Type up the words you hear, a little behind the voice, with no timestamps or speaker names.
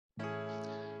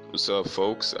What's up,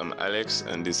 folks? I'm Alex,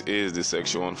 and this is the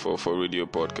Section 144 Radio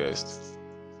Podcast.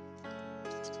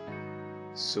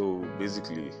 So,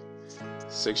 basically,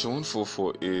 Section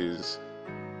 144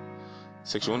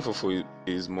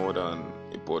 is more than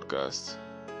a podcast.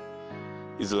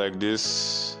 It's like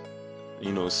this,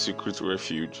 secret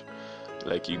refuge,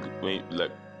 like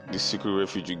the secret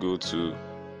refuge you go to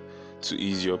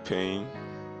ease your pain,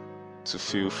 to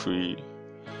feel free,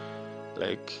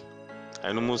 like.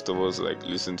 I know most of us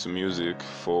listen to music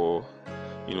for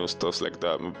stuff like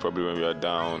that. Probably when we are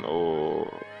down,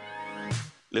 or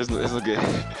let's not get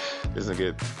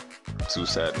too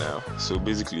sad now. So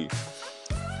basically,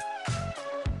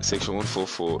 Section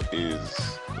 144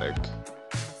 is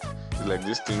like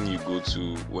this thing you go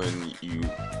to when you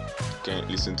can't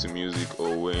listen to music,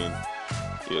 or when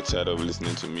you're tired of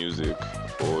listening to music,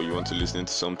 or you want to listen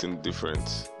to something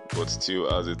different, but still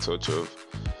has a touch of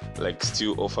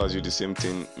still offers you the same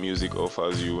thing music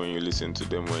offers you when you listen to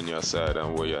them when you're sad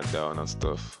and when you're down and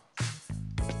stuff.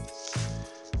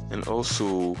 And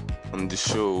also on the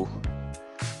show,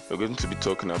 we're going to be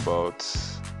talking about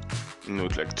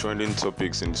trending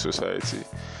topics in society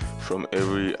from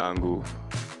every angle.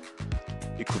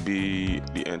 It could be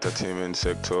the entertainment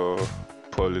sector,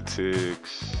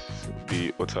 politics,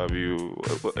 the interview,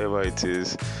 whatever it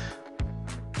is.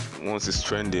 Once it's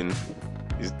trending,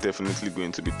 is definitely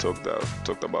going to be talked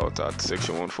about at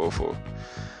Section 144.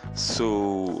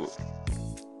 So,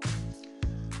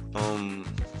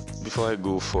 before I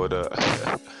go further,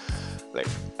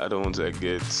 I don't want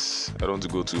to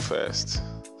go too fast.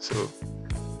 So,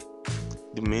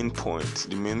 the main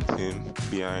theme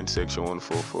behind Section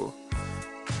 144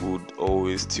 would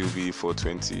always still be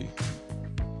 420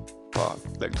 part,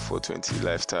 like the 420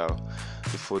 lifestyle,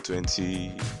 the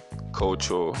 420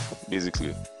 culture,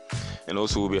 basically. And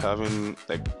also we'll be having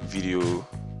video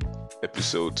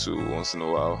episodes too once in a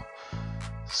while,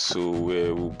 so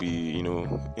where we'll be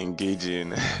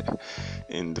engaging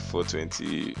in the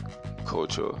 420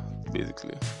 culture,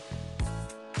 basically.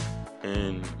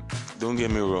 And don't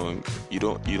get me wrong, you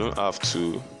don't have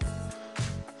to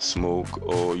smoke,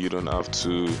 or you don't have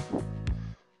to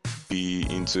be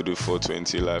into the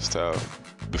 420 lifestyle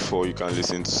before you can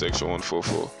listen to Section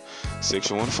 144.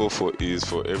 Section 144 is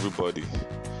for everybody.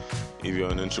 If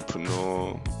you're an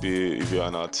entrepreneur, if you're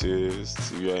an artist,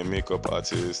 if you're a makeup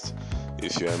artist,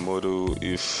 if you're a model,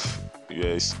 if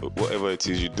you're whatever it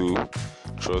is you do,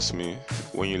 trust me,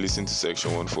 when you listen to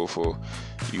Section 144,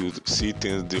 you see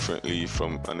things differently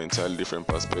from an entirely different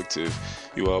perspective.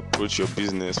 You will approach your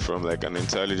business from an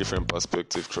entirely different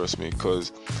perspective, trust me,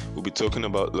 because we'll be talking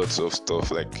about lots of stuff,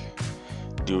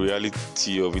 the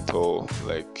reality of it all,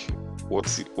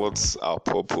 what's our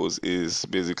purpose is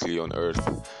basically on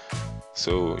earth.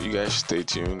 So you guys stay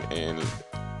tuned and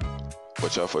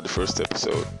watch out for the first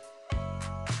episode.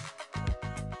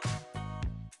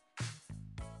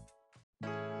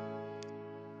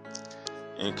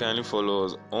 And kindly follow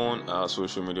us on our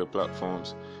social media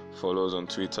platforms. Follow us on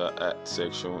Twitter at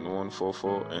Section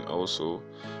 144, and also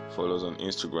follow us on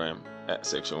Instagram at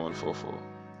Section 144.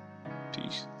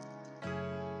 Peace.